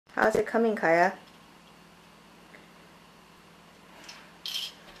How's it coming, Kaya?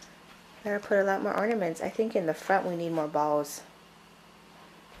 Better put a lot more ornaments. I think in the front we need more balls.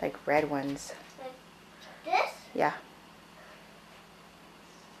 Like red ones. Like this? Yeah.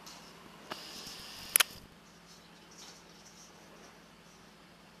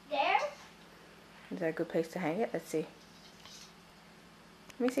 There? Is that a good place to hang it? Let's see.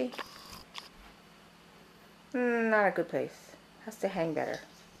 Let me see. Not a good place. Has to hang better.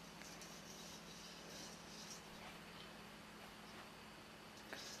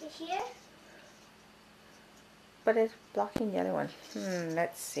 Here? But it's blocking the other one.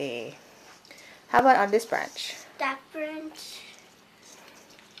 Let's see. How about on this branch? That branch.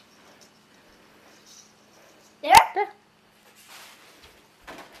 There? There.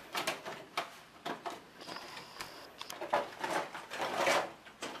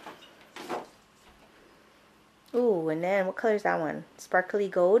 Ooh, and then what color is that one? Sparkly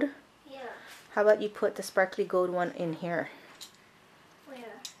gold? Yeah. How about you put the sparkly gold one in here? Where?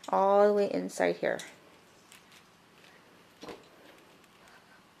 All the way inside here.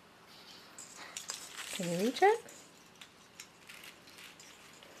 Can you reach it?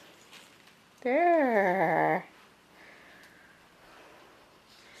 There.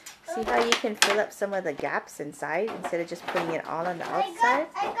 See how you can fill up some of the gaps inside instead of just putting it all on the outside?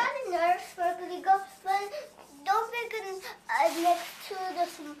 I got another sparkly gold, but don't make it next to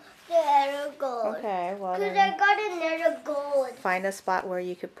the other gold. Okay, well Because then I got another gold. find a spot where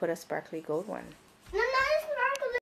you could put a sparkly gold one.